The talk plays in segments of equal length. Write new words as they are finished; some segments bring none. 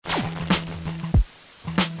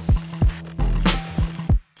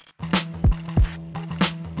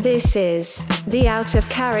This is the Out of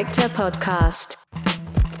Character podcast.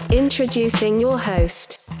 Introducing your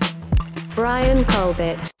host, Brian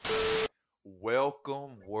Colbert.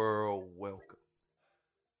 Welcome, world, welcome.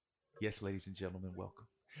 Yes, ladies and gentlemen, welcome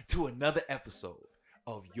to another episode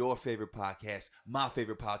of your favorite podcast, my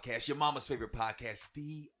favorite podcast, your mama's favorite podcast,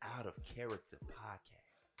 the Out of Character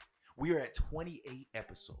podcast. We are at 28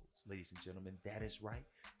 episodes, ladies and gentlemen. That is right,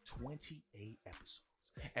 28 episodes.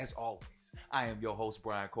 As always, I am your host,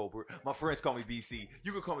 Brian Colbert. My friends call me BC.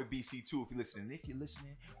 You can call me BC too if you're listening. If you're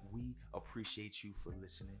listening, we appreciate you for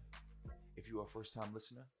listening. If you're a first-time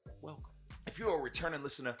listener, welcome. If you're a returning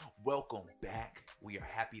listener, welcome back. We are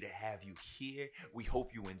happy to have you here. We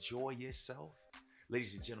hope you enjoy yourself.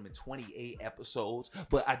 Ladies and gentlemen, 28 episodes.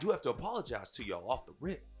 But I do have to apologize to y'all off the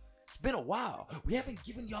rip. It's been a while. We haven't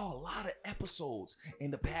given y'all a lot of episodes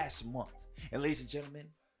in the past month. And ladies and gentlemen,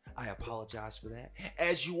 I apologize for that.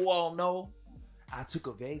 As you all know, I took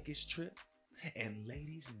a Vegas trip. And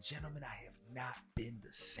ladies and gentlemen, I have not been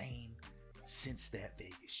the same since that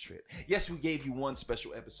Vegas trip. Yes, we gave you one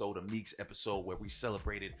special episode, a Meeks episode, where we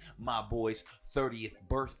celebrated my boy's 30th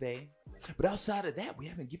birthday. But outside of that, we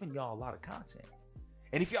haven't given y'all a lot of content.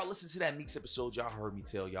 And if y'all listen to that Meeks episode, y'all heard me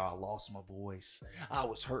tell y'all I lost my voice. I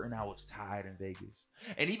was hurting. I was tired in Vegas.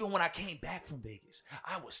 And even when I came back from Vegas,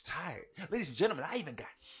 I was tired. Ladies and gentlemen, I even got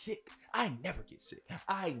sick. I never get sick.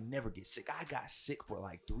 I got sick for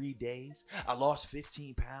like 3 days. I lost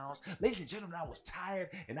 15 pounds. Ladies and gentlemen, I was tired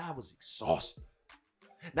and I was exhausted.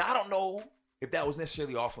 Now, I don't know if that was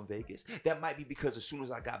necessarily all from Vegas. That might be because as soon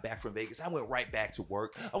as I got back from Vegas, I went right back to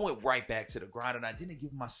work. I went right back to the grind, and I didn't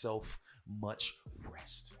give myself much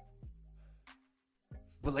rest.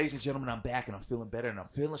 But ladies and gentlemen, I'm back and I'm feeling better and I'm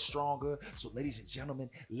feeling stronger. So ladies and gentlemen,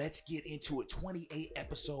 let's get into it. 28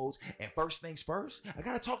 episodes. And first things first, I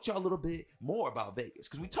got to talk to y'all a little bit more about Vegas,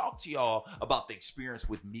 because we talked to y'all about the experience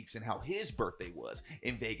with Meeks and how his birthday was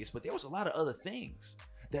in Vegas. But there was a lot of other things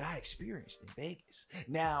that I experienced in Vegas.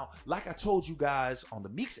 Now, like I told you guys on the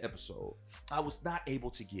Meeks episode, I was not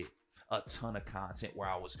able to get a ton of content where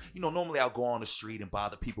I was, normally I'll go on the street and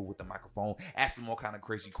bother people with the microphone, ask them all kind of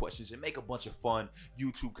crazy questions and make a bunch of fun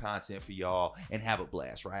YouTube content for y'all and have a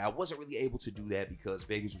blast, right? I wasn't really able to do that because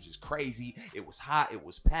Vegas was just crazy. It was hot. It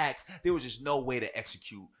was packed. There was just no way to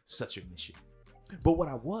execute such a mission. But what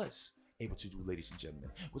I was able to do, ladies and gentlemen,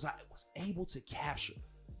 was I was able to capture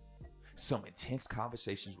some intense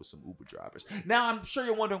conversations with some Uber drivers. Now, I'm sure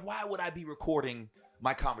you're wondering, why would I be recording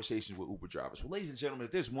my conversations with Uber drivers? Well, ladies and gentlemen,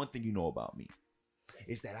 if there's one thing you know about me,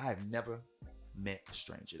 is that I have never met a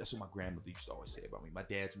stranger. That's what my grandmother used to always say about me. My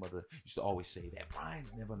dad's mother used to always say that.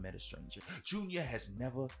 Brian's never met a stranger. Junior has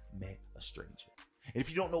never met a stranger. And if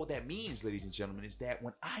you don't know what that means, ladies and gentlemen, is that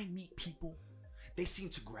when I meet people, they seem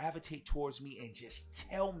to gravitate towards me and just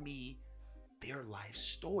tell me their life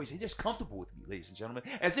stories. They're just comfortable with me, ladies and gentlemen.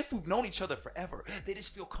 As if we've known each other forever. They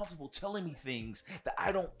just feel comfortable telling me things that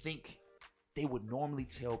I don't think they would normally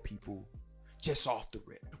tell people just off the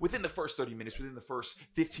rip. Within the first 30 minutes, within the first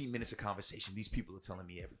 15 minutes of conversation, these people are telling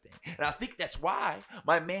me everything. And I think that's why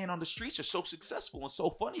my man on the streets are so successful and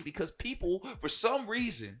so funny, because people, for some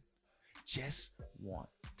reason, just want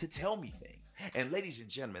to tell me things. And ladies and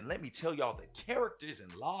gentlemen, let me tell y'all, the characters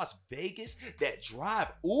in Las Vegas that drive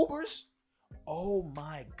Ubers, oh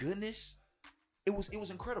my goodness. It was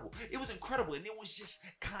incredible. It was incredible. And it was just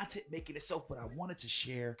content making itself. But I wanted to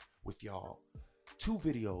share with y'all 2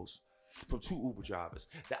 videos from 2 Uber drivers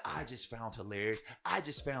that I just found hilarious. I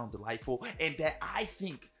just found delightful. And that I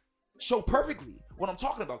think show perfectly what I'm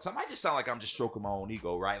talking about. Because I might just sound like I'm just stroking my own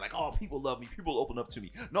ego, right? Like, oh, people love me. People open up to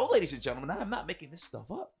me. No, ladies and gentlemen, I'm not making this stuff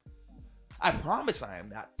up. I promise I am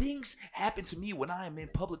not. Things happen to me when I am in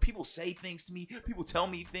public. People say things to me. People tell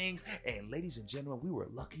me things. And ladies and gentlemen, we were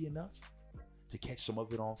lucky enough to catch some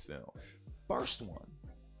of it on film. First one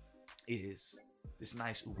is this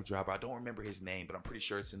nice Uber driver. I don't remember his name, but I'm pretty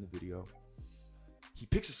sure it's in the video. He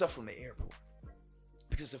picks us up from the airport.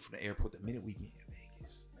 The minute we get in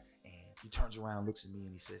Vegas. And he turns around, looks at me,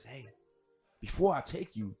 and he says, "Hey, before I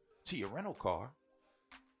take you to your rental car,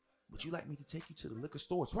 would you like me to take you to the liquor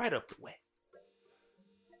store? It's right up the way."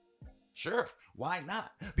 Sure, why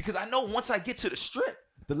not? Because I know once I get to the strip,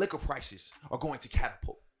 the liquor prices are going to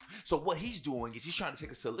catapult. So what he's doing is he's trying to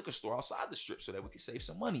take us to a liquor store outside the strip so that we can save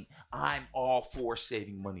some money. I'm all for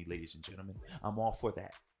saving money, ladies and gentlemen. I'm all for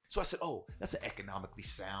that. So I said, oh, that's an economically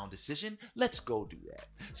sound decision. Let's go do that.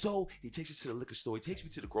 So he takes us to the liquor store. He takes me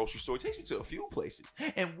to the grocery store. He takes me to a few places.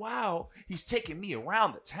 And while he's taking me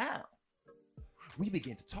around the town, we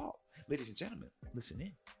begin to talk. Ladies and gentlemen, listen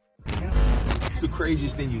in. What's the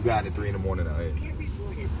craziest thing you got at 3 in the morning out here? You're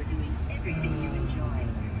rewarded for doing everything you enjoy.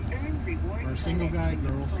 Earn rewards For a single guy,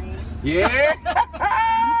 girls. Yeah.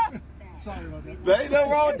 Sorry about that. There ain't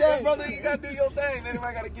nothing wrong with that, brother. You gotta do your thing.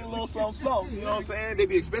 Everybody gotta get a little something. You know what I'm saying? They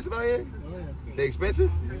be expensive out here? Oh, yeah. They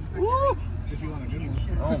expensive? Woo! If you want a good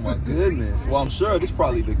one. Oh my goodness. Well, I'm sure this is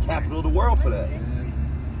probably the capital of the world for that.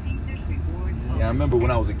 Yeah, I remember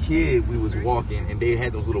when I was a kid, we was walking and they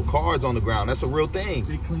had those little cards on the ground. That's a real thing.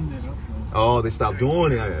 They cleaned it up, though. Oh, they stopped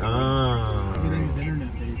doing it. Everything's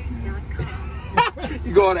internet-based now.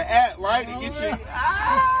 You go on the app, right? And get you.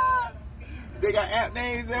 They got app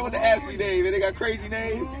names, man. What the apps be named? They got crazy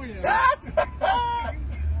names. Oh, yeah.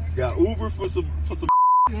 Got Uber for some.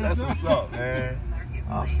 That's what's up, man.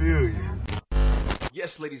 I feel you.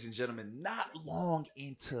 Yes, ladies and gentlemen, not long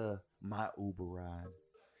into my Uber ride,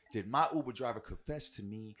 did my Uber driver confess to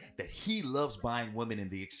me that he loves buying women in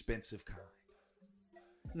the expensive kind.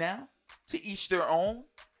 Now, to each their own.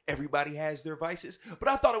 Everybody has their vices. But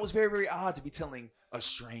I thought it was very, very odd to be telling a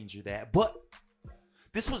stranger that. But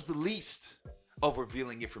this was the least of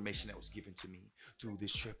revealing information that was given to me through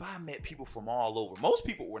this trip. I met people from all over. Most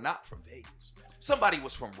people were not from Vegas. Somebody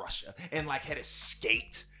was from Russia and had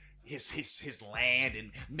escaped his land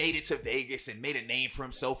and made it to Vegas and made a name for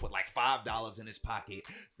himself with $5 in his pocket.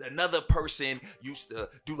 Another person used to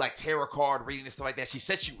do tarot card reading and stuff like that. She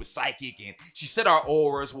said she was psychic and she said our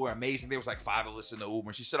auras were amazing. There was 5 of us in the Uber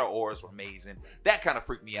and she said our auras were amazing. That kind of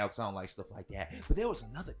freaked me out because I don't like stuff like that. But there was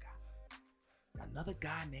another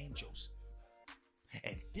guy named Joseph.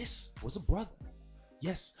 And this was a brother.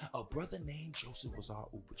 Yes, a brother named Joseph was our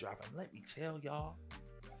Uber driver. And let me tell y'all,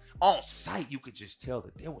 on sight, you could just tell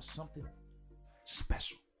that there was something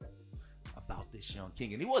special about this young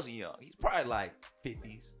king. And he wasn't young. He's probably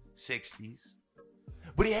 50s, 60s.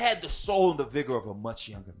 But he had the soul and the vigor of a much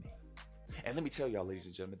younger man. And let me tell y'all, ladies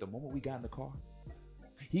and gentlemen, the moment we got in the car,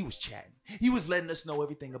 he was chatting. He was letting us know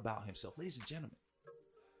everything about himself. Ladies and gentlemen,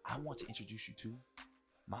 I want to introduce you to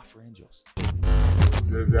my friend Joseph.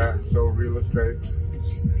 Did that, so real estate.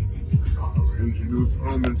 Introduce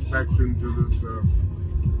home inspection to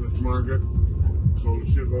this market. Sold a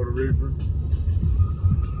shitload of reefer.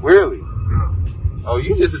 Really? Yeah. Oh,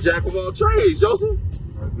 you just a jack of all trades, Joseph.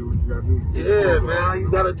 Gotta do what you gotta do. Yeah, man.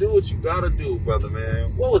 You gotta do what you gotta do, brother,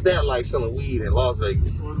 man. What was that like selling weed in Las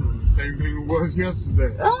Vegas? Well, it was the same thing it was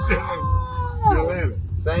yesterday. Still at it.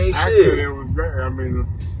 Same Actually, shit. it was great. I mean,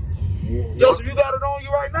 Joseph, you got it on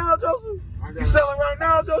you right now, Joseph? You selling right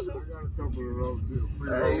now, Joseph? I got a couple of those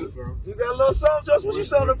Hey, pre-rolls. you got a little something, Joseph? What you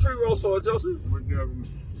selling the pre-rolls for, Joseph?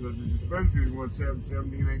 The dispensaries went $17,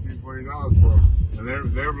 $18, $20 for, and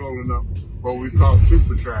they're rolling up what we call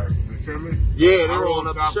super tracks. You feel me? Yeah, they're rolling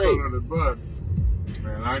up the top shape. of the bud.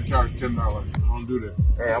 Man, I charge $10. I don't do that.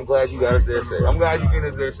 Hey, I'm glad you got us there safe. I'm glad you get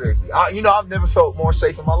us there safe. I've never felt more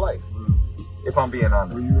safe in my life, if I'm being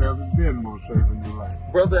honest. Well, you haven't been more safe in your life.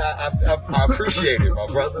 Brother, I appreciate it, my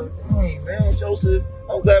brother. Hey, man, Joseph,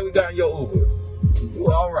 I'm glad we got in your Uber.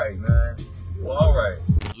 You all right, man. You all right.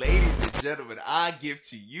 Ladies and gentlemen, I give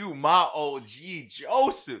to you my OG,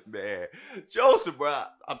 Joseph, man. Joseph, bro,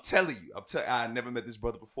 I'm telling you, I never met this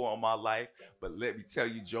brother before in my life, but let me tell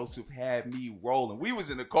you, Joseph had me rolling. We was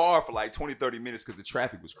in the car for 20, 30 minutes because the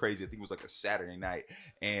traffic was crazy. I think it was a Saturday night,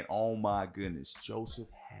 and oh my goodness, Joseph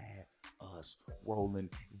had us rolling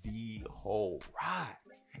the whole ride.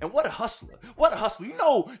 And what a hustler. What a hustler. You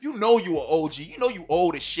know you an OG. You know you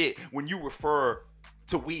old as shit when you refer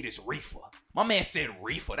to weed as reefer. My man said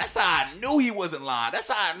reefer. That's how I knew he wasn't lying. That's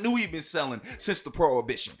how I knew he'd been selling since the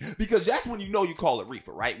prohibition. Because that's when you know you call it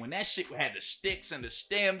reefer, right? When that shit had the sticks and the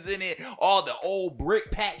stems in it, all the old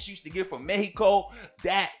brick packs used to get from Mexico,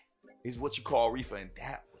 that is what you call reefer. And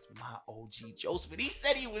that was my OG Joseph. And he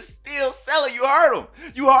said he was still selling. You heard him.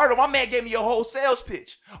 You heard him. My man gave me a whole sales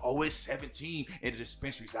pitch. Oh, it's 17 in the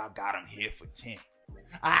dispensaries. I got him here for 10.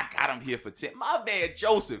 I got him here for 10. My man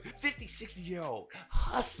Joseph, 50, 60-year-old,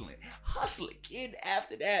 hustling, getting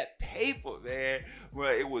after that paper, man.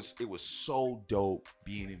 Well, it was so dope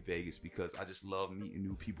being in Vegas because I just love meeting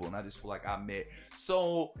new people, and I just feel like I met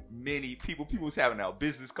so many people. People was having out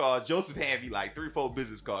business cards. Joseph had me 3 or 4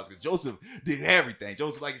 business cards because Joseph did everything.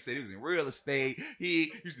 Joseph, like I said, he was in real estate.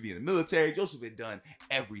 He used to be in the military. Joseph had done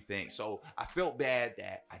everything. So I felt bad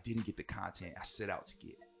that I didn't get the content I set out to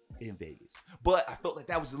get in Vegas. But I felt like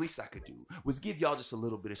that was the least I could do, was give y'all just a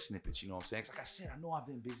little bit of snippets, you know what I'm saying? 'Cause like I said, I know I've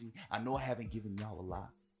been busy. I know I haven't given y'all a lot.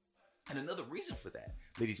 And another reason for that,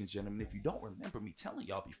 ladies and gentlemen, if you don't remember me telling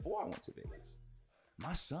y'all before I went to Vegas,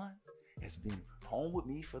 my son has been home with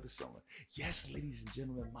me for the summer. Yes, ladies and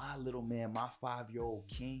gentlemen, my little man, my 5-year-old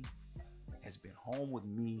king, has been home with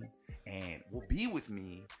me and will be with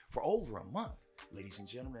me for over a month. ladies and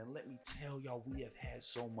gentlemen, let me tell y'all, we have had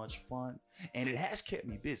so much fun, and it has kept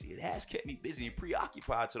me busy. It has kept me busy and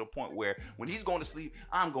preoccupied to the point where when he's going to sleep,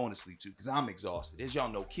 I'm going to sleep too, because I'm exhausted. As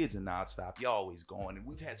y'all know, kids are nonstop. Y'all always going, and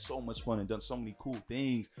we've had so much fun and done so many cool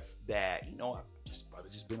things that,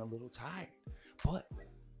 brother's just been a little tired. But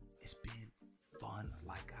it's been fun,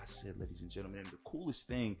 like I said, ladies and gentlemen. And the coolest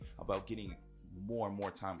thing about getting more and more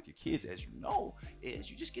time with your kids, as you know, is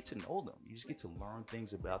you just get to know them. You just get to learn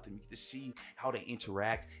things about them. You get to see how they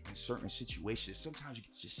interact in certain situations. Sometimes you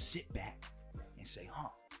get to just sit back and say,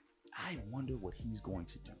 I wonder what he's going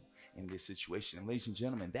to do in this situation. And ladies and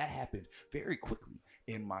gentlemen, that happened very quickly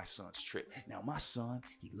in my son's trip. Now, my son,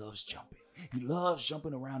 he loves jumping. He loves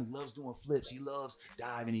jumping around. He loves doing flips. He loves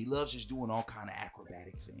diving. He loves just doing all kind of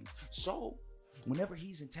acrobatic things. So whenever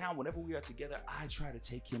he's in town, whenever we are together, I try to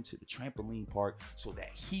take him to the trampoline park so that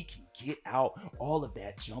he can get out all of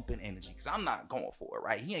that jumping energy. Because I'm not going for it,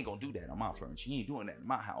 right? He ain't going to do that on my furniture. He ain't doing that in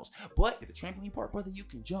my house. But at the trampoline park, brother, you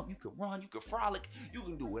can jump, you can run, you can frolic, you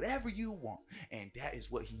can do whatever you want. And that is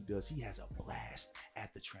what he does. He has a blast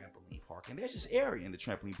at the trampoline park. And there's this area in the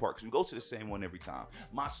trampoline park because we go to the same one every time.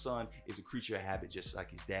 My son is a creature of habit just like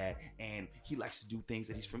his dad, and he likes to do things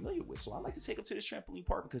that he's familiar with. So I like to take him to this trampoline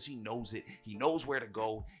park because he knows it. He knows where to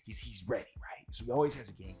go. He's ready, right? So he always has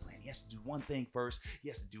a game plan. He has to do one thing first. He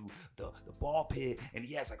has to do the ball pit, and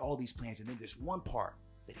he has like all these plans. And then there's one part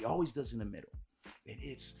that he always does in the middle, and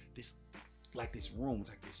it's this room. It's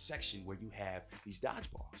like this section where you have these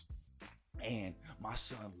dodgeballs. And my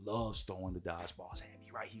son loves throwing the dodgeballs at me,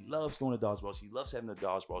 right? He loves throwing the dodgeballs. He loves having the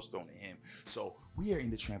dodgeballs thrown at him. So we are in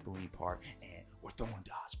the trampoline park, and we're throwing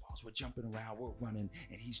dodgeballs. We're jumping around. We're running,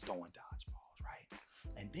 and he's throwing dodgeballs, right?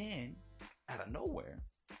 And then out of nowhere,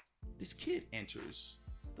 this kid enters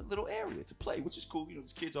the little area to play, which is cool.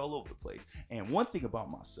 There's kids all over the place. And one thing about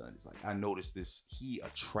my son is, like, I noticed this, he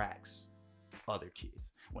attracts other kids.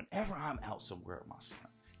 Whenever I'm out somewhere with my son,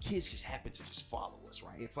 kids just happen to just follow us,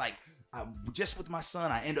 right? It's like, just with my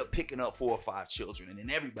son, I end up picking up 4 or 5 children, and then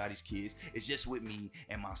everybody's kids is just with me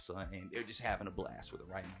and my son, and they're just having a blast with it,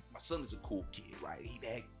 right? My son is a cool kid, right?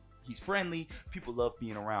 He's friendly. People love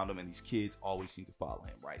being around him, and these kids always seem to follow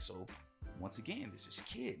him, right? So once again, this is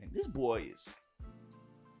kid, and this boy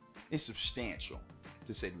is substantial,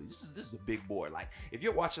 to say the least. This is a big boy. Like, if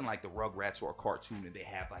you're watching like the Rugrats or a cartoon and they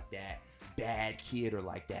have like that bad kid or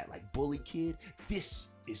like that like bully kid, this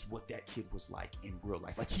is what that kid was like in real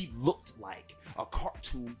life. Like, he looked like a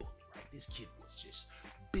cartoon bully, right? This kid was just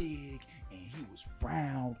big, and he was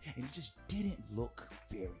round, and he just didn't look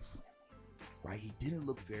very friendly, right? He didn't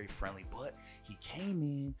look very friendly, but he came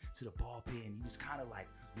in to the ball pit, and he was kind of like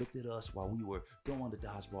looked at us while we were throwing the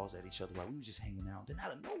dodgeballs at each other, while we were just hanging out. Then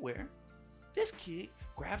out of nowhere, this kid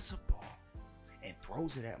grabs a ball and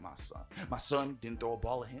throws it at my son. My son didn't throw a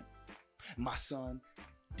ball at him. My son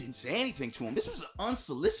didn't say anything to him. This was an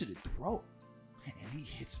unsolicited throw, and he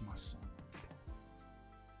hits my son.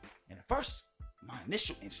 And at first, my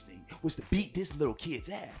initial instinct was to beat this little kid's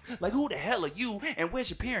ass. Like, who the hell are you, and where's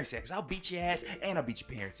your parents at? Because I'll beat your ass, and I'll beat your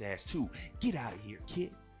parents' ass too. Get out of here,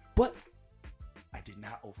 kid. But I did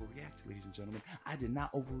not overreact, ladies and gentlemen. I did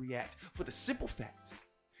not overreact for the simple fact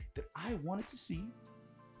that I wanted to see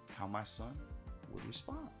how my son would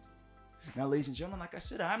respond. Now, ladies and gentlemen, like I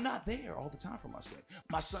said, I'm not there all the time for my son.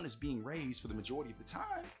 My son is being raised for the majority of the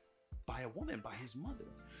time by a woman, by his mother.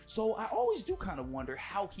 So I always do kind of wonder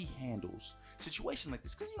how he handles situations like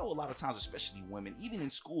this. Because, a lot of times, especially women, even in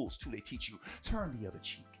schools too, they teach you, turn the other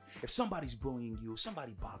cheek. If somebody's bullying you, if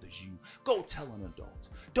somebody bothers you, go tell an adult.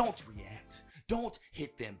 Don't react. Don't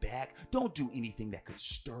hit them back. Don't do anything that could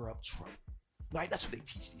stir up trouble. Right? That's what they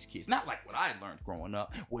teach these kids. Not like what I learned growing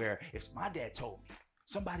up, where if my dad told me,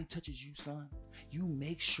 somebody touches you, son, you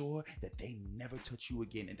make sure that they never touch you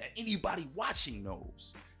again, and that anybody watching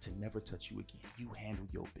knows to never touch you again. You handle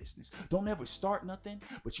your business. Don't ever start nothing,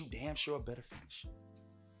 but you damn sure better finish.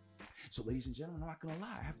 So, ladies and gentlemen, I'm not going to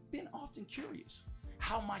lie. I've been often curious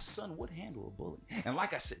how my son would handle a bully. And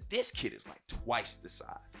like I said, this kid is like twice the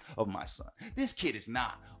size of my son. This kid is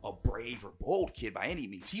not a brave or bold kid by any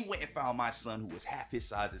means. He went and found my son, who was half his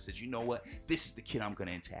size, and said, you know what? This is the kid I'm going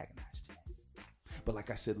to antagonize today. But like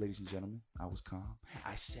I said, ladies and gentlemen, I was calm.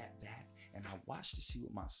 I sat back and I watched to see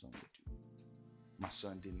what my son would do. My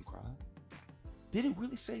son didn't cry. Didn't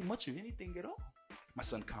really say much of anything at all. My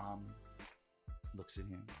son calmly looks at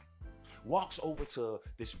him, walks over to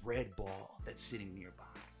this red ball that's sitting nearby.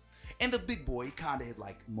 And the big boy, he kind of had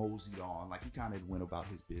like moseyed on, like he kind of went about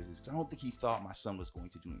his business. I don't think he thought my son was going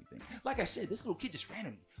to do anything. Like I said, this little kid just ran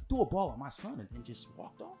at me, threw a ball at my son, and then just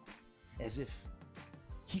walked off. As if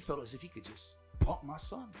he felt as if he could just pump my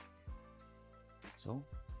son. So,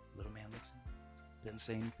 little man looks at him, doesn't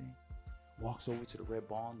say anything, walks over to the red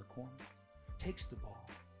ball in the corner, takes the ball,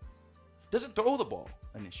 doesn't throw the ball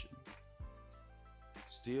initially.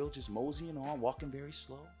 Still just moseying on, walking very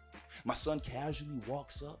slow. My son casually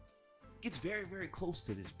walks up, gets very, very close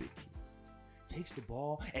to this big kid, takes the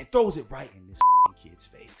ball and throws it right in this kid's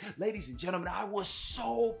face. Ladies and gentlemen, I was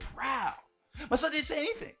so proud. My son didn't say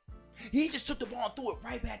anything. He just took the ball and threw it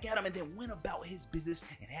right back at him and then went about his business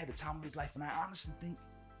and had the time of his life. And I honestly think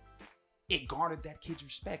it garnered that kid's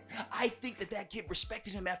respect. I think that kid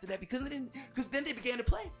respected him after that because then they began to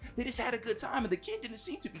play. They just had a good time, and the kid didn't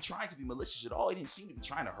seem to be trying to be malicious at all. He didn't seem to be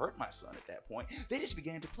trying to hurt my son at that point. They just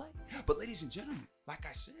began to play. But ladies and gentlemen, like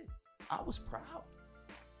I said, I was proud,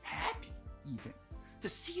 happy even, to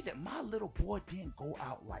see that my little boy didn't go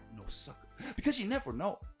out like no sucker. Because you never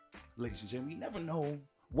know, ladies and gentlemen, you never know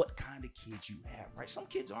what kind of kids you have, right? Some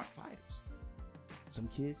kids aren't fighters. Some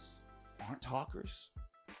kids aren't talkers.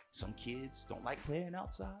 Some kids don't like playing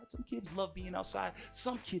outside. Some kids love being outside.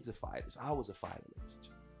 Some kids are fighters. I was a fighter, ladies and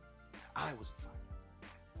gentlemen. I was a fighter.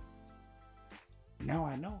 Now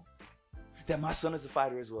I know that my son is a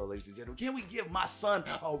fighter as well, ladies and gentlemen. Can we give my son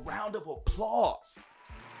a round of applause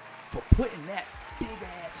for putting that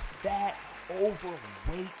big-ass, fat,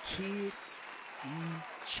 overweight kid in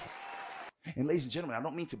check? And ladies and gentlemen, I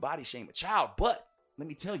don't mean to body shame a child, but let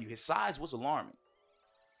me tell you, his size was alarming.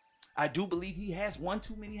 I do believe he has one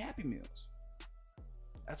too many Happy Meals.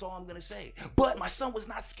 That's all I'm going to say. But my son was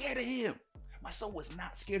not scared of him. My son was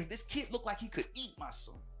not scared of this kid. Looked like he could eat my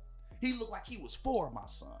son. He looked like he was for my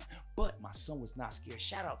son. But my son was not scared.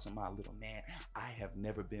 Shout out to my little man. I have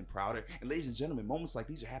never been prouder. And ladies and gentlemen, moments like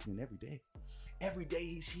these are happening every day. Every day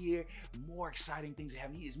he's here, more exciting things are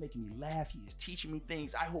happening. He is making me laugh. He is teaching me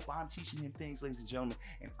things. I hope I'm teaching him things, ladies and gentlemen,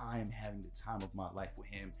 and I am having the time of my life with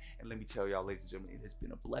him. And let me tell y'all, ladies and gentlemen, it has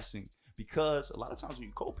been a blessing because a lot of times when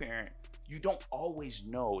you co-parent, you don't always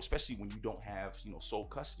know, especially when you don't have, sole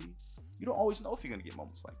custody, you don't always know if you're going to get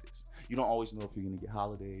moments like this. You don't always know if you're going to get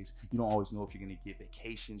holidays. You don't always know if you're going to get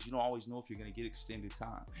vacations. You don't always know if you're going to get extended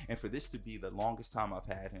time. And for this to be the longest time I've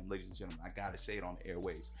had him, ladies and gentlemen, I got to say it on the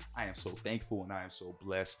airwaves. I am so thankful and I am so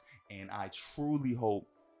blessed. And I truly hope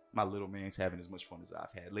my little man's having as much fun as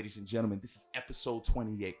I've had. Ladies and gentlemen, this is episode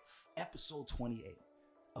 28. Episode 28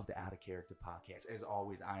 of the Out of Character podcast. As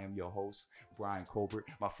always, I am your host, Brian Colbert.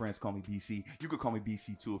 My friends call me BC. You could call me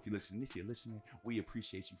BC too if you're listening. If you're listening, we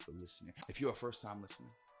appreciate you for listening. If you're a first-time listener,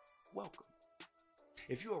 welcome.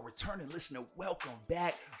 If you're a returning listener, welcome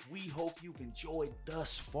back. We hope you've enjoyed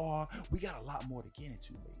thus far. We got a lot more to get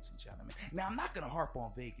into, ladies and gentlemen. Now, I'm not going to harp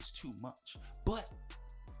on Vegas too much, but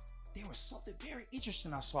there was something very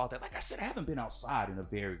interesting I saw that, like I said, I haven't been outside in a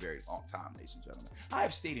very, very long time, ladies and gentlemen. I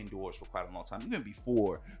have stayed indoors for quite a long time, even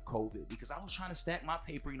before COVID, because I was trying to stack my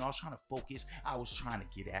paper, I was trying to focus. I was trying to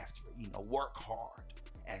get after it, work hard,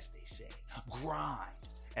 as they say, grind,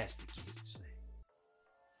 as the kids say.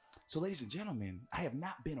 So, ladies and gentlemen, I have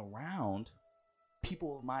not been around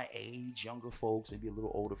people of my age, younger folks, maybe a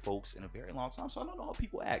little older folks in a very long time. So I don't know how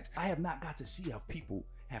people act. I have not got to see how people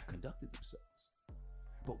have conducted themselves.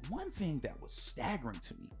 But one thing that was staggering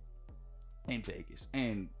to me in Vegas,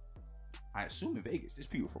 and I assume in Vegas, there's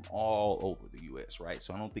people from all over the U.S., right?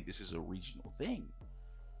 So I don't think this is a regional thing.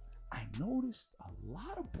 I noticed a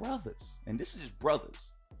lot of brothers, and this is just brothers,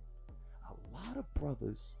 a lot of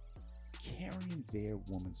brothers carrying their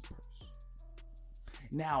woman's purse.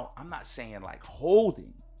 Now, I'm not saying like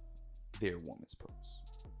holding their woman's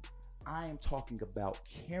purse. I am talking about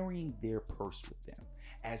carrying their purse with them,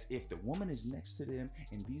 as if the woman is next to them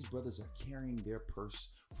and these brothers are carrying their purse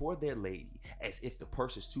for their lady, as if the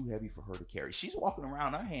purse is too heavy for her to carry. She's walking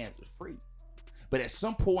around, her hands are free. But at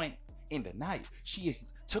some point in the night, she is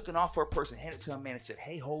taken off her purse and handed it to a man and said,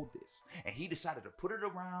 "Hey, hold this." And he decided to put it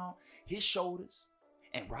around his shoulders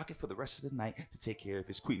and rock it for the rest of the night to take care of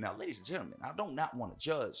his queen. Now, ladies and gentlemen, I do not want to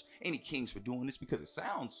judge any kings for doing this because it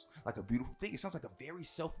sounds like a beautiful thing. It sounds like a very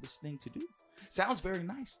selfless thing to do. Sounds very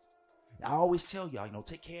nice. I always tell y'all,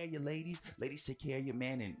 take care of your ladies. Ladies take care of your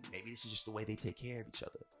men, and maybe this is just the way they take care of each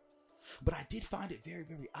other. But I did find it very,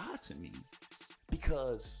 very odd to me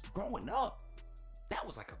because growing up, that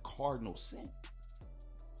was like a cardinal sin.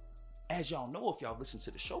 As y'all know, if y'all listened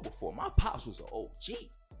to the show before, my pops was an OG.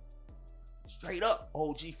 Straight up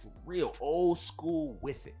OG for real, old school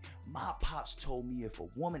with it. My pops told me if a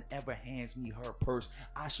woman ever hands me her purse,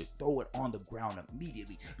 I should throw it on the ground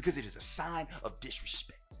immediately because it is a sign of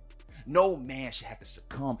disrespect. No man should have to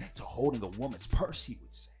succumb to holding a woman's purse, he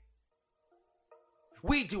would say.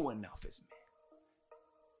 We do enough as men.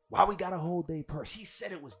 Why we gotta hold their purse? He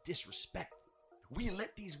said it was disrespectful. We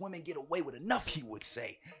let these women get away with enough, he would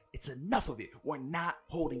say. It's enough of it. We're not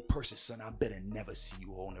holding purses, son. I better never see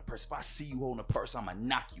you holding a purse. If I see you holding a purse, I'm going to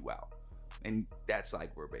knock you out. And that's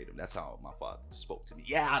like verbatim. That's how my father spoke to me.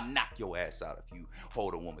 Yeah, I'll knock your ass out if you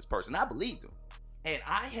hold a woman's purse. And I believed him. And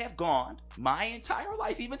I have gone my entire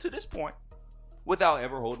life, even to this point, without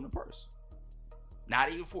ever holding a purse.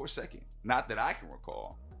 Not even for a second. Not that I can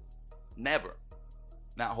recall. Never.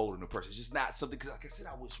 Not holding a purse. It's just not something, because like I said,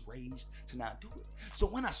 I was raised to not do it. So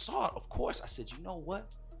when I saw it, of course, I said, you know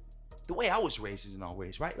what? The way I was raised isn't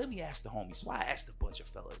always right. Let me ask the homies. So I asked a bunch of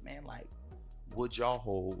fellas, man, like, would y'all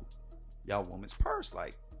hold y'all woman's purse?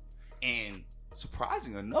 Like, and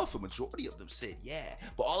surprising enough, a majority of them said yeah.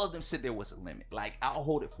 But all of them said there was a limit. Like, I'll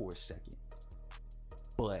hold it for a second,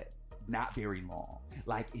 but not very long.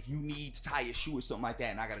 Like, if you need to tie your shoe or something like that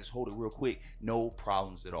and I gotta just hold it real quick, no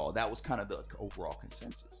problems at all. That was kind of the overall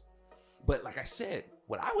consensus. But like I said,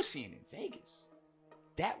 what I was seeing in Vegas,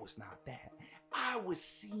 that was not that. I was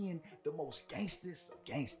seeing the most gangsters of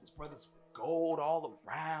gangsters, brothers with gold all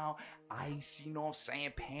around, ice, you know what I'm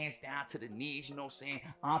saying, pants down to the knees, you know what I'm saying,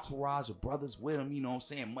 entourage of brothers with them, you know what I'm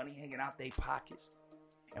saying, money hanging out their pockets.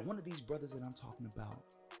 And one of these brothers that I'm talking about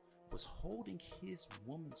was holding his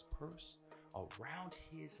woman's purse around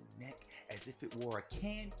his neck as if it were a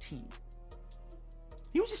canteen.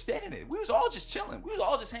 He was just standing there. We was all just chilling. We was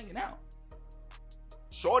all just hanging out.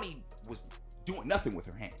 Shorty was doing nothing with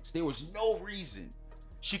her hands. There was no reason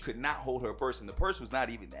she could not hold her purse, and the purse was not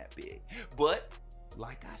even that big. But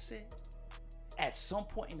like I said, at some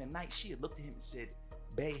point in the night, she had looked at him and said,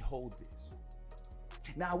 "Bae, hold this."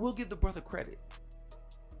 Now, I will give the brother credit.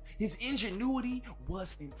 His ingenuity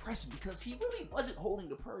was impressive because he really wasn't holding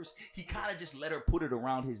the purse. He kind of just let her put it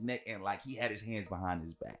around his neck and like he had his hands behind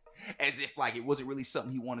his back, as if like it wasn't really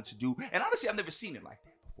something he wanted to do. And honestly, I've never seen it like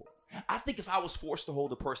that before. I think if I was forced to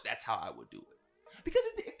hold the purse, that's how I would do it. Because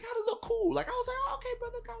it gotta look cool. Like, I was like, oh, okay,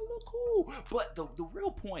 brother, gotta look cool. But the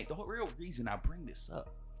real point, the real reason I bring this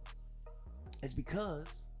up is because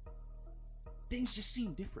things just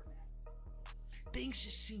seem different now. Things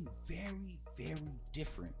just seem very, very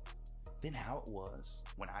different than how it was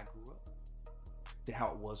when I grew up, than how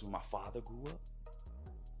it was when my father grew up.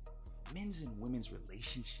 Men's and women's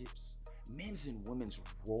relationships, men's and women's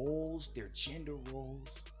roles, their gender roles,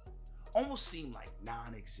 almost seem like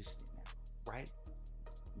non-existent now, right?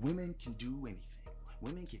 Women can do anything.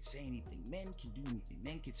 Women can say anything. Men can do anything.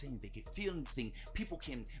 Men can say anything. They can feel anything. People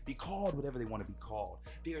can be called whatever they want to be called.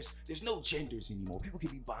 There's no genders anymore. People can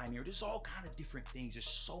be binary. There's all kind of different things. There's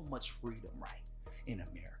so much freedom, right, in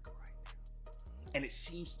America right now. And it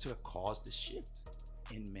seems to have caused a shift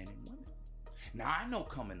in men and women. Now, I know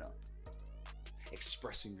coming up,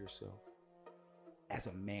 expressing yourself as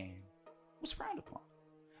a man was frowned upon.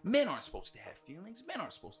 Men aren't supposed to have feelings. Men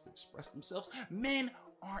aren't supposed to express themselves. Men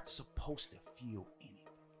aren't supposed to feel anything.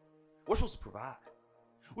 We're supposed to provide.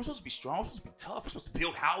 We're supposed to be strong. We're supposed to be tough. We're supposed to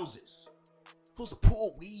build houses. We're supposed to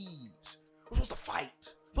pull weeds. We're supposed to fight.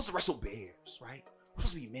 We're supposed to wrestle bears, right? We're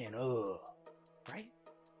supposed to be men, right?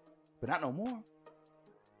 But not no more.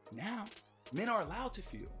 Now, men are allowed to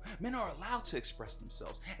feel. Men are allowed to express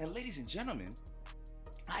themselves. And ladies and gentlemen,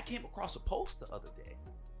 I came across a post the other day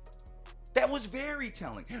that was very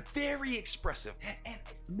telling, very expressive, and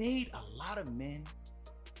it made a lot of men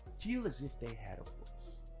feel as if they had a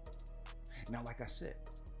voice. Now, like I said,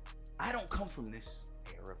 I don't come from this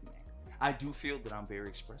era of man. I do feel that I'm very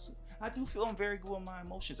expressive. I do feel I'm very good with my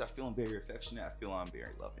emotions. I feel I'm very affectionate. I feel I'm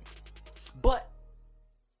very loving. But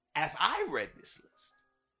as I read this list,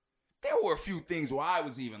 there were a few things where I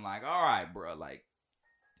was even like, all right, bro, like,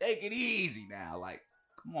 take it easy now. Like,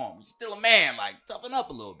 come on, you're still a man, like, toughen up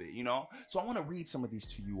a little bit, you know? So I want to read some of these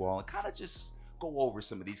to you all and kind of just go over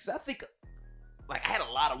some of these. Because I think, like, I had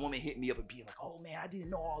a lot of women hit me up and being like, oh, man, I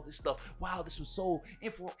didn't know all this stuff. Wow, this was so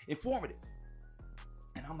informative.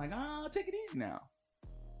 And I'm like, take it easy now.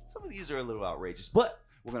 Some of these are a little outrageous, but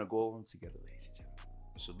we're going to go over them together, ladies and gentlemen.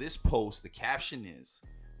 So this post, the caption is,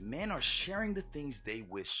 men are sharing the things they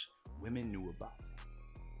wish women knew about them.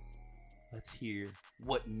 Let's hear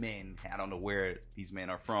what men, I don't know where these men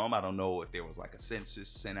are from. I don't know if there was like a census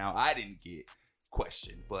sent out. I didn't get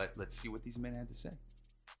questioned, but let's see what these men had to say.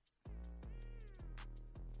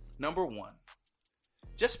 Number 1,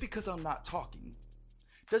 just because I'm not talking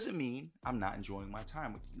doesn't mean I'm not enjoying my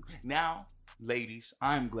time with you. Now, ladies,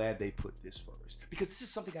 I'm glad they put this first because this is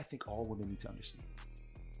something I think all women need to understand.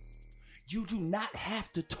 You do not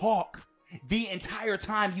have to talk the entire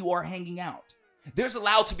time you are hanging out. There's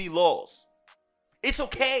allowed to be lulls. It's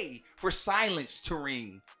okay for silence to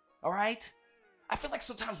ring, all right? I feel like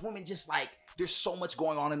sometimes women just like there's so much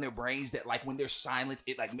going on in their brains that like when there's silence,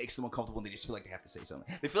 it like makes them uncomfortable and they just feel like they have to say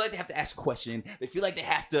something. They feel like they have to ask a question. They feel like they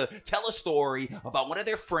have to tell a story about one of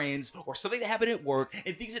their friends or something that happened at work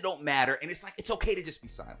and things that don't matter. And it's like, it's okay to just be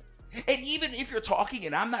silent. And even if you're talking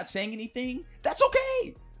and I'm not saying anything, that's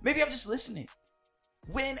okay. Maybe I'm just listening.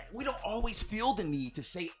 When we don't always feel the need to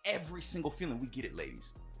say every single feeling. We get it,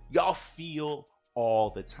 ladies. Y'all feel all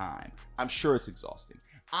the time. I'm sure it's exhausting.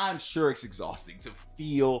 I'm sure it's exhausting to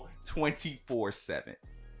feel 24/7.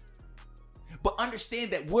 But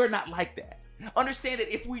understand that we're not like that. Understand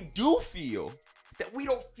that if we do feel, that we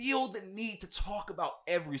don't feel the need to talk about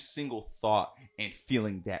every single thought and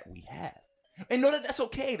feeling that we have. And know that that's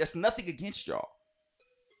okay. That's nothing against y'all.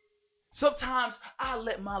 Sometimes I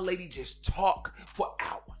let my lady just talk for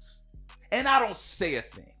hours and I don't say a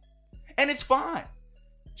thing. And it's fine.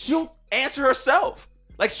 She'll answer herself.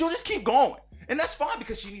 Like she'll just keep going. And that's fine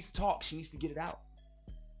because she needs to talk. She needs to get it out.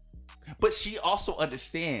 But she also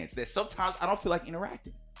understands that sometimes I don't feel like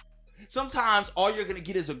interacting. Sometimes all you're going to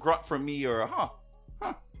get is a grunt from me or a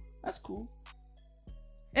huh, that's cool.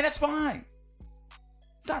 And that's fine.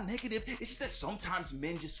 It's not negative. It's just that sometimes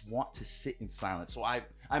men just want to sit in silence. So I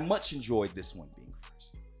much enjoyed this one being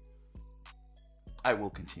first. I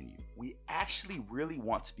will continue. We actually really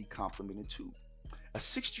want to be complimented too. A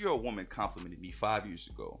 60-year-old woman complimented me 5 years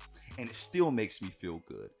ago, and it still makes me feel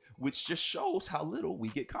good, which just shows how little we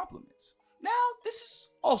get compliments. Now, this is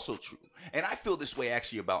also true. And I feel this way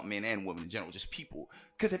actually about men and women in general, just people.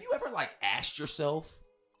 Because have you ever like asked yourself,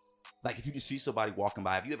 like if you just see somebody walking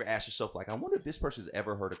by, have you ever asked yourself, like, I wonder if this person's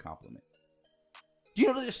ever heard a compliment? Do you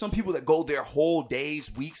know that there's some people that go their whole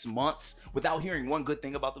days, weeks, months without hearing one good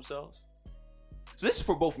thing about themselves? So this is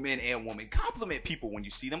for both men and women. Compliment people when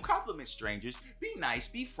you see them. Compliment strangers. Be nice.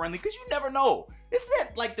 Be friendly. Because you never know. Isn't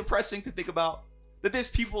that like depressing to think about? That there's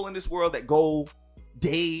people in this world that go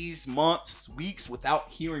days, months, weeks without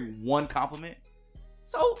hearing one compliment.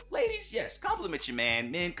 So ladies, yes, compliment your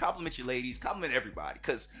man. Men, compliment your ladies. Compliment everybody.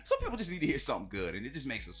 Because some people just need to hear something good. And it just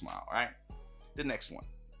makes them smile, right? The next one.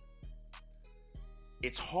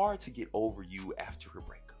 It's hard to get over you after a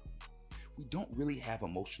breakup. We don't really have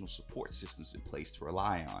emotional support systems in place to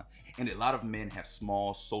rely on, and a lot of men have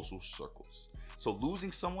small social circles. So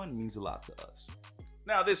losing someone means a lot to us.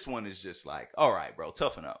 Now this one is just like, all right, bro,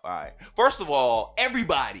 toughen up. All right. First of all,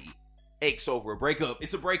 everybody aches over a breakup.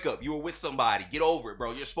 It's a breakup. You were with somebody. Get over it,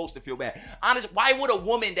 bro. You're supposed to feel bad. Honest, why would a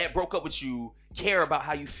woman that broke up with you care about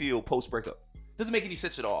how you feel post-breakup? Doesn't make any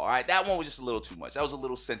sense at all. All right. That one was just a little too much. That was a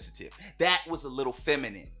little sensitive. That was a little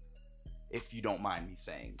feminine. If you don't mind me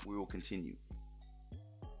saying, we will continue.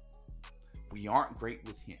 We aren't great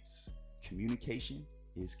with hints. Communication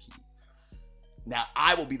is key. Now,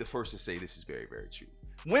 I will be the first to say this is very, very true.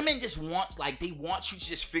 Women just want, like, they want you to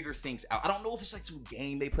just figure things out. I don't know if it's like some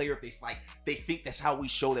game they play or if it's like they think that's how we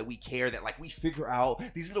show that we care, that like we figure out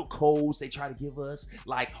these little codes they try to give us.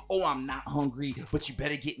 Like, oh, I'm not hungry, but you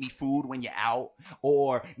better get me food when you're out.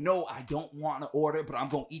 Or, no, I don't want to order, but I'm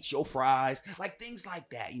going to eat your fries. Like things like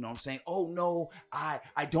that, you know what I'm saying? Oh, no, I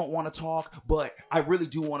don't want to talk, but I really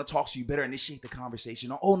do want to talk, so you better initiate the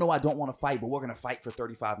conversation. Or, oh, no, I don't want to fight, but we're going to fight for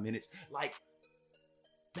 35 minutes. Like,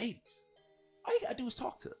 ladies, all you gotta do is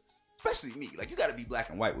talk to us. Especially me. Like, you gotta be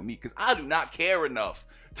black and white with me because I do not care enough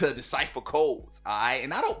to decipher codes, all right?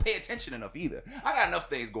 And I don't pay attention enough either. I got enough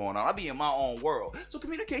things going on. I be in my own world. So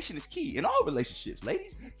communication is key in all relationships.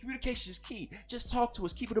 Ladies, communication is key. Just talk to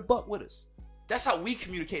us. Keep it a buck with us. That's how we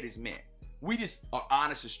communicate as men. We just are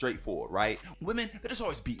honest and straightforward, right? Women, they're just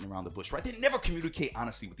always beating around the bush, right? They never communicate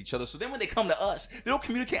honestly with each other. So then when they come to us, they don't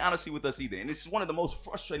communicate honestly with us either. And this is one of the most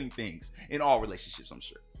frustrating things in all relationships, I'm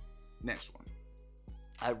sure. Next one.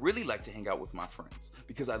 I really like to hang out with my friends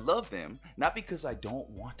because I love them, not because I don't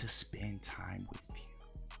want to spend time with you.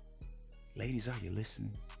 Ladies, are you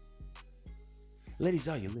listening? Ladies,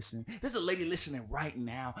 are you listening? There's a lady listening right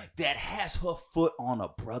now that has her foot on a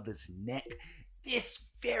brother's neck this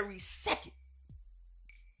very second.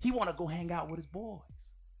 He want to go hang out with his boys,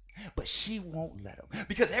 but she won't let him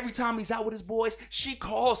because every time he's out with his boys, she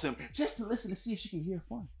calls him just to listen to see if she can hear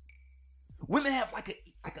fun. Women have like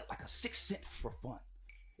a sixth sense for fun.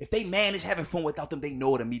 If they man is having fun without them, they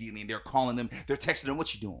know it immediately, and they're calling them, they're texting them,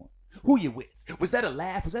 what you doing? Who you with? Was that a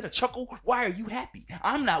laugh? Was that a chuckle? Why are you happy?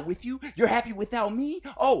 I'm not with you. You're happy without me?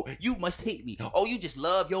 Oh, you must hate me. Oh, you just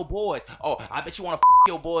love your boys. Oh, I bet you want to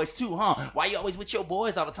your boys too, huh? Why you always with your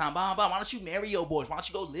boys all the time? Bah, bah. Why don't you marry your boys? Why don't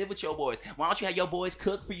you go live with your boys? Why don't you have your boys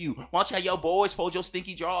cook for you? Why don't you have your boys fold your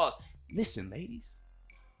stinky drawers? Listen, ladies.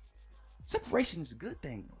 Separation is a good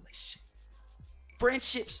thing in a relationship.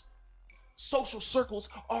 Friendships, social circles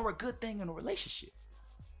are a good thing in a relationship.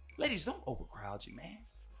 Ladies, don't overcrowd you, man.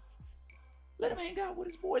 Let him hang out with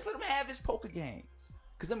his boys. Let him have his poker games.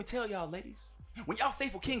 Because let me tell y'all, ladies, when y'all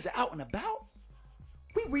faithful kings are out and about,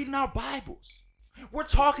 we reading our Bibles. We're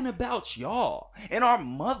talking about y'all and our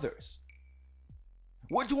mothers.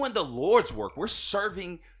 We're doing the Lord's work. We're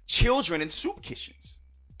serving children in soup kitchens.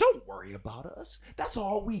 Don't worry about us. That's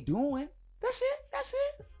all we doing. That's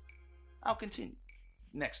it. I'll continue.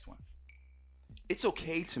 Next one. It's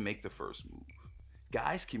okay to make the first move.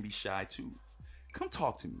 Guys can be shy too. Come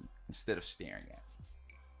talk to me instead of staring at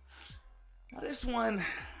me. Now this one,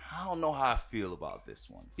 I don't know how I feel about this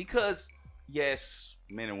one. Because, yes,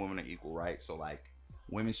 men and women are equal, right? So, like,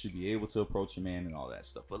 women should be able to approach a man and all that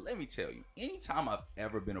stuff. But let me tell you, anytime I've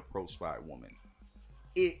ever been approached by a woman,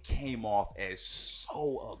 it came off as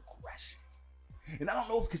so aggressive. And I don't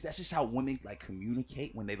know if because that's just how women like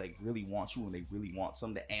communicate when they like really want you and they really want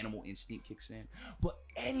something. The animal instinct kicks in. But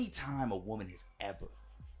anytime a woman has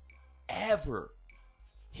ever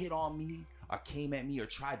hit on me or came at me or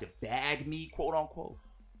tried to bag me, quote unquote,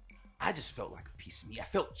 I just felt like a piece of me. I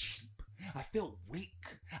felt cheap. I felt weak.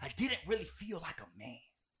 I didn't really feel like a man.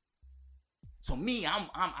 So me,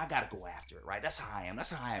 I gotta go after it, right? That's how I am. That's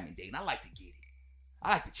how I am in dating. I like to get it. I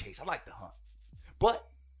like to chase. I like to hunt. But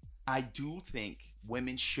I do think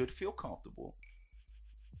women should feel comfortable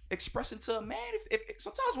expressing to a man if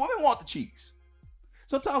sometimes women want the cheeks.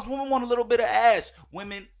 Sometimes women want a little bit of ass.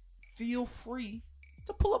 Women, feel free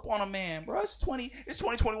to pull up on a man, bro. It's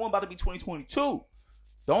 2021, about to be 2022.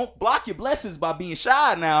 Don't block your blessings by being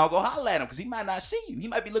shy now. Go holler at him because he might not see you. He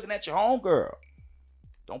might be looking at your homegirl.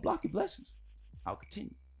 Don't block your blessings. I'll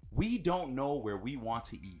continue. We don't know where we want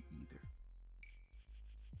to eat either.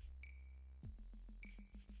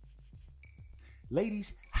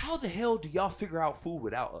 Ladies, how the hell do y'all figure out food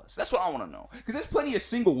without us? That's what I want to know. Because there's plenty of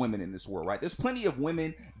single women in this world, right? There's plenty of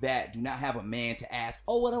women that do not have a man to ask,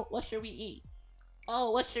 oh, what should we eat?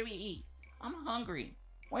 Oh, what should we eat? I'm hungry.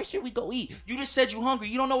 Where should we go eat? You just said you're hungry.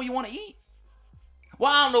 You don't know what you want to eat.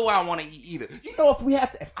 Well, I don't know where I want to eat either. You know,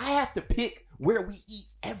 if I have to pick where we eat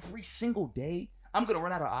every single day, I'm going to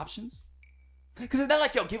run out of options. Because it's not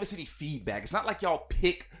like y'all give us any feedback. It's not like y'all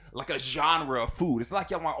pick like a genre of food. It's not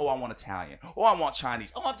like y'all want, oh, I want Italian. Oh, I want Chinese.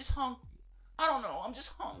 Oh, I'm just hungry. I don't know. I'm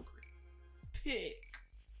just hungry. Pick.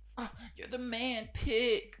 You're the man.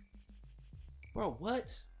 Pick. Bro,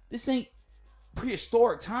 what? This ain't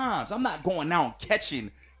prehistoric times. I'm not going out and catching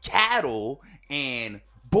cattle and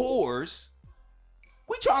boars.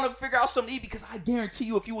 We trying to figure out something to eat because I guarantee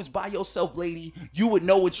you if you was by yourself, lady, you would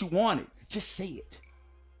know what you wanted. Just say it.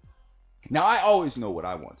 Now, I always know what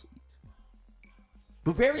I want to eat.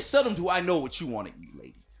 But very seldom do I know what you want to eat,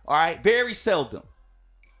 lady. All right? Very seldom.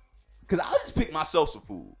 Because I'll just pick myself some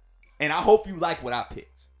food. And I hope you like what I picked.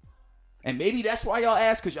 And maybe that's why y'all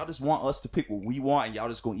ask, because y'all just want us to pick what we want and y'all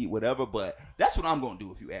just going to eat whatever. But that's what I'm going to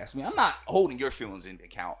do if you ask me. I'm not holding your feelings into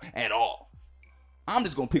account at all. I'm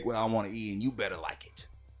just going to pick what I want to eat and you better like it.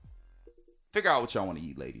 Figure out what y'all want to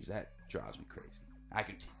eat, ladies. That drives me crazy. I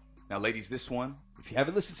continue. Now, ladies, this one, if you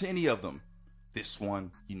haven't listened to any of them, this one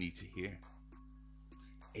you need to hear.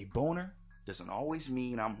 A boner doesn't always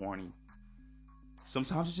mean I'm horny.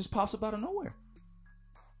 Sometimes it just pops up out of nowhere.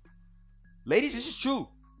 Ladies, this is true.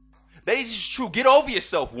 Ladies, this is true. Get over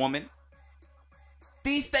yourself, woman.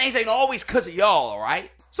 These things ain't always because of y'all, all right?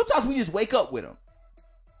 Sometimes we just wake up with them.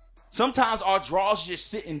 Sometimes our drawers just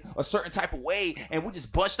sit in a certain type of way and we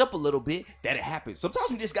just bunched up a little bit that it happens. Sometimes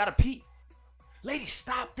we just got to pee. Ladies,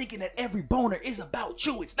 stop thinking that every boner is about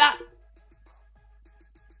you. It's not.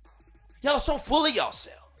 Y'all are so full of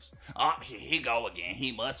yourselves. Oh, here he go again.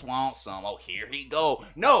 He must want some. Oh, here he go.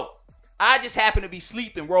 No, I just happen to be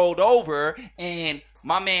sleeping, rolled over, and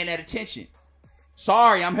my man at attention.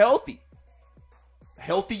 Sorry, I'm healthy. A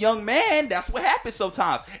healthy young man, that's what happens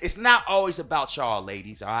sometimes. It's not always about y'all,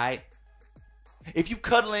 ladies, all right? If you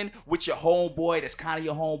cuddling with your homeboy that's kind of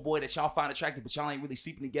your homeboy that y'all find attractive, but y'all ain't really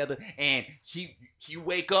sleeping together, and you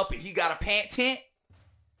wake up and he got a pant tent,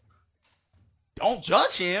 don't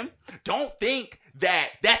judge him. Don't think that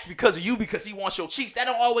that's because of you because he wants your cheeks. That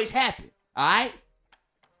don't always happen, all right?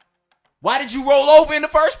 Why did you roll over in the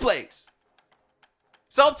first place?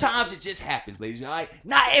 Sometimes it just happens, ladies, all right?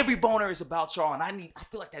 Not every boner is about y'all, and I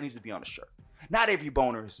feel like that needs to be on a shirt. Not every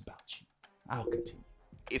boner is about you. I'll continue.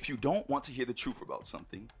 If you don't want to hear the truth about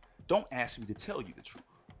something, don't ask me to tell you the truth.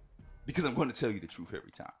 Because I'm going to tell you the truth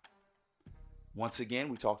every time. Once again,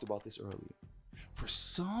 we talked about this earlier. For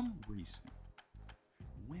some reason,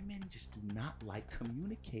 women just do not like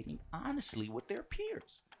communicating honestly with their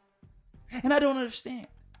peers. And I don't understand.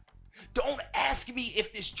 Don't ask me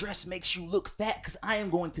if this dress makes you look fat, because I am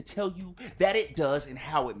going to tell you that it does and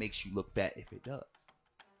how it makes you look fat if it does.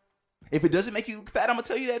 If it doesn't make you look fat, I'm going to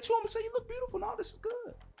tell you that too. I'm going to say you look beautiful. No, this is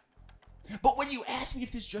good. But when you ask me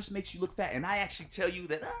if this dress makes you look fat, and I actually tell you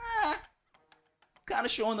that, kind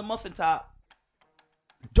of showing the muffin top,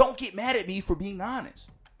 don't get mad at me for being honest.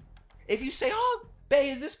 If you say, oh,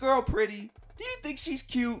 babe, is this girl pretty? Do you think she's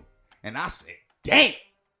cute? And I say, damn,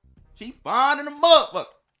 she fine in the motherfucker.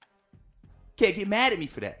 Can't get mad at me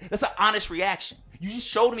for that. That's an honest reaction. You just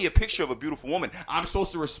showed me a picture of a beautiful woman. I'm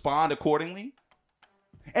supposed to respond accordingly.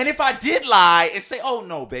 And if I did lie and say, oh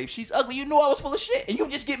no, babe, she's ugly, you know I was full of shit. And you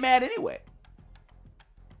just get mad anyway.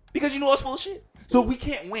 Because you know I was full of shit. So we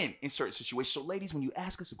can't win in certain situations. So ladies, when you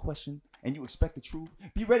ask us a question and you expect the truth,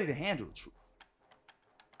 be ready to handle the truth.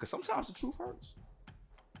 Because sometimes the truth hurts.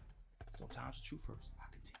 Sometimes the truth hurts. I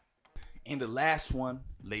continue. And the last one,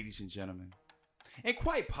 ladies and gentlemen, and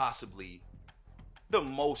quite possibly the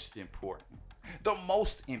most important, the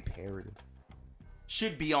most imperative,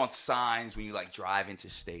 should be on signs when you like drive into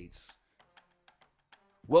states.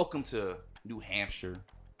 Welcome to New Hampshire.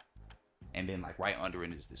 And then like right under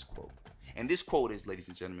it is this quote. And this quote is, ladies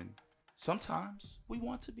and gentlemen, sometimes we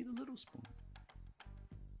want to be the little spoon.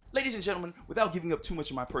 Ladies and gentlemen, without giving up too much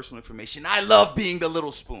of my personal information, I love being the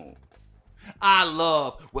little spoon. I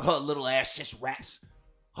love when her little ass just wraps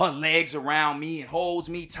her legs around me and holds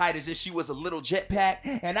me tight as if she was a little jetpack,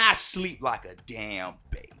 and I sleep like a damn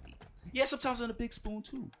baby. Yeah, sometimes I'm a big spoon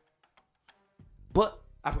too. But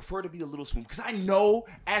I prefer to be the little spoon because I know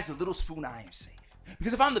as the little spoon I am safe.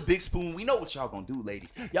 Because if I'm the big spoon, we know what y'all gonna do, ladies.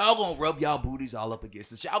 Y'all gonna rub y'all booties all up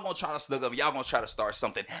against us. Y'all gonna try to snug up. Y'all gonna try to start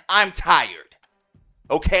something. I'm tired.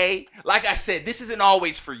 Okay? Like I said, this isn't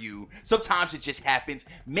always for you. Sometimes it just happens.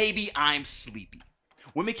 Maybe I'm sleepy.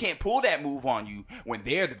 Women can't pull that move on you when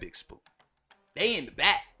they're the big spoon. They in the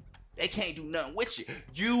back. They can't do nothing with you.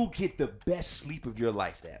 You get the best sleep of your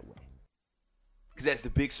life that way. Because as the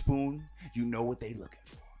big spoon, you know what they looking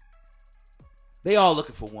for. They all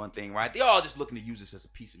looking for one thing, right? They all just looking to use us as a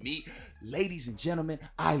piece of meat. Ladies and gentlemen,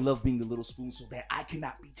 I love being the little spoon so that I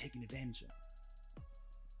cannot be taken advantage of.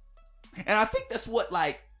 And I think that's what,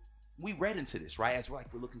 like, we read into this, right? As we're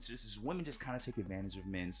looking to this, is women just kind of take advantage of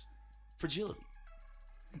men's fragility.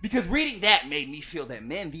 Because reading that made me feel that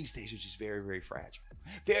men these days are just very, very fragile.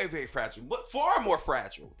 Very, very fragile. But far more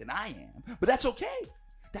fragile than I am. But that's okay.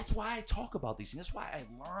 That's why I talk about these things. That's why I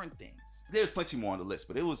learn things. There's plenty more on the list,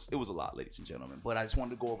 but it was a lot, ladies and gentlemen. But I just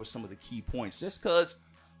wanted to go over some of the key points just because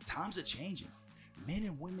times are changing. Men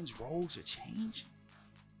and women's roles are changing.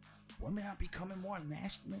 Women are becoming more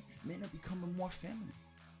masculine. Men are becoming more feminine.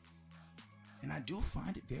 And I do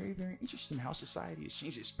find it very, very interesting how society has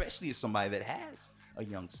changed, especially as somebody that has a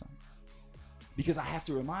young son. Because I have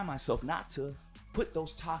to remind myself not to put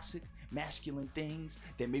those toxic masculine things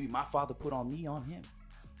that maybe my father put on me on him.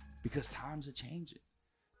 Because times are changing.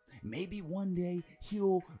 Maybe one day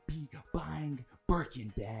he'll be buying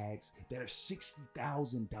Birkin bags that are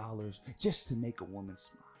 $60,000 just to make a woman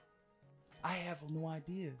smile. I have no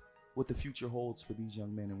idea what the future holds for these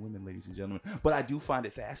young men and women, ladies and gentlemen. But I do find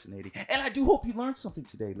it fascinating. And I do hope you learned something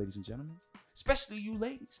today, ladies and gentlemen. Especially you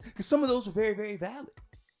ladies. Because some of those are very, very valid.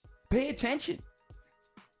 Pay attention.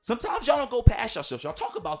 Sometimes y'all don't go past yourselves. Y'all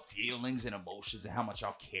talk about feelings and emotions and how much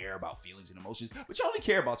y'all care about feelings and emotions. But y'all only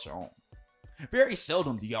care about your own. Very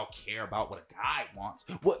seldom do y'all care about what a guy wants,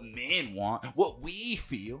 what men want, what we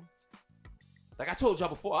feel. Like I told y'all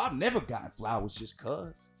before, I've never gotten flowers just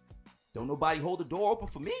cuz. Don't nobody hold the door open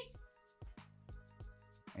for me.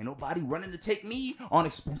 Ain't nobody running to take me on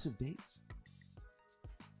expensive dates.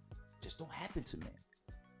 Just don't happen to men.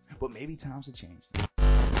 But maybe times are changing.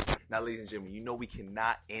 Now, ladies and gentlemen, you know we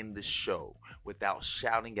cannot end the show without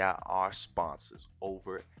shouting out our sponsors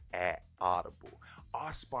over at Audible.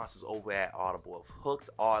 Our sponsors over at Audible have hooked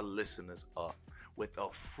our listeners up with a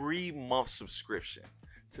free month subscription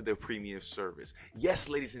to their premium service. Yes,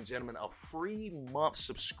 ladies and gentlemen, a free month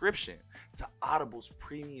subscription to Audible's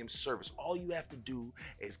premium service. All you have to do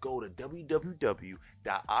is go to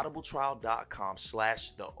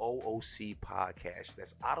www.audibletrial.com/the OOC podcast.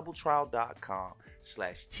 That's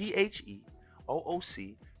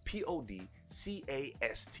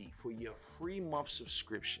audibletrial.com/THEOOCPODCAST for your free month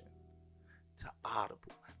subscription to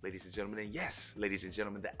Audible, ladies and gentlemen. And yes, ladies and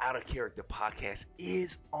gentlemen, the Out of Character podcast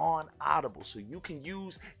is on Audible, so you can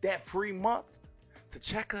use that free month to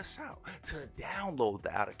check us out, to download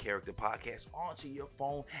the Out of Character podcast onto your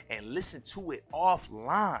phone and listen to it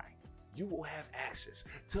offline. You will have access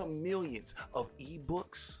to millions of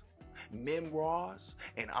ebooks, memoirs,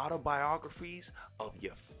 and autobiographies of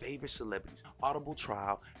your favorite celebrities.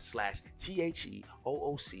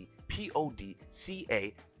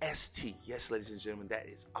 audibletrial.com/THEOOCPODCAST. Yes, ladies and gentlemen, that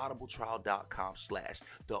is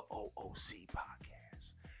audibletrial.com/the OOC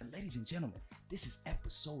podcast. And ladies and gentlemen, this is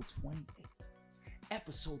episode 28.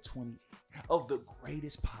 Episode 28 of the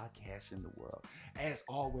greatest podcast in the world. As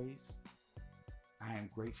always, I am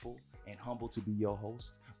grateful and humbled to be your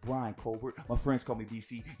host, Brian Colbert. My friends call me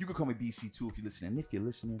BC. You can call me BC too if you're listening. And if you're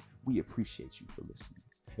listening, we appreciate you for listening.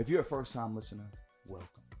 If you're a first-time listener, welcome.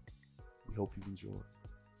 We hope you enjoyed.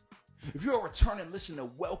 If you're a returning listener,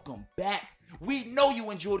 welcome back. We know you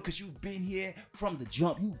enjoyed it because you've been here from the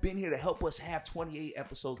jump. You've been here to help us have 28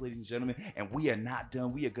 episodes, ladies and gentlemen, and we are not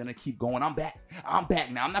done. We are going to keep going. I'm back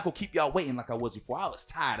now. I'm not going to keep y'all waiting like I was before. I was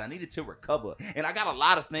tired. I needed to recover, and I got a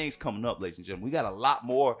lot of things coming up, ladies and gentlemen. We got a lot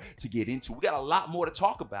more to get into. We got a lot more to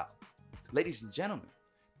talk about. Ladies and gentlemen,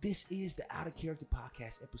 this is the Out of Character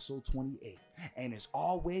Podcast, episode 28, and as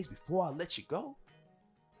always, before I let you go,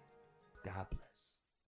 God bless.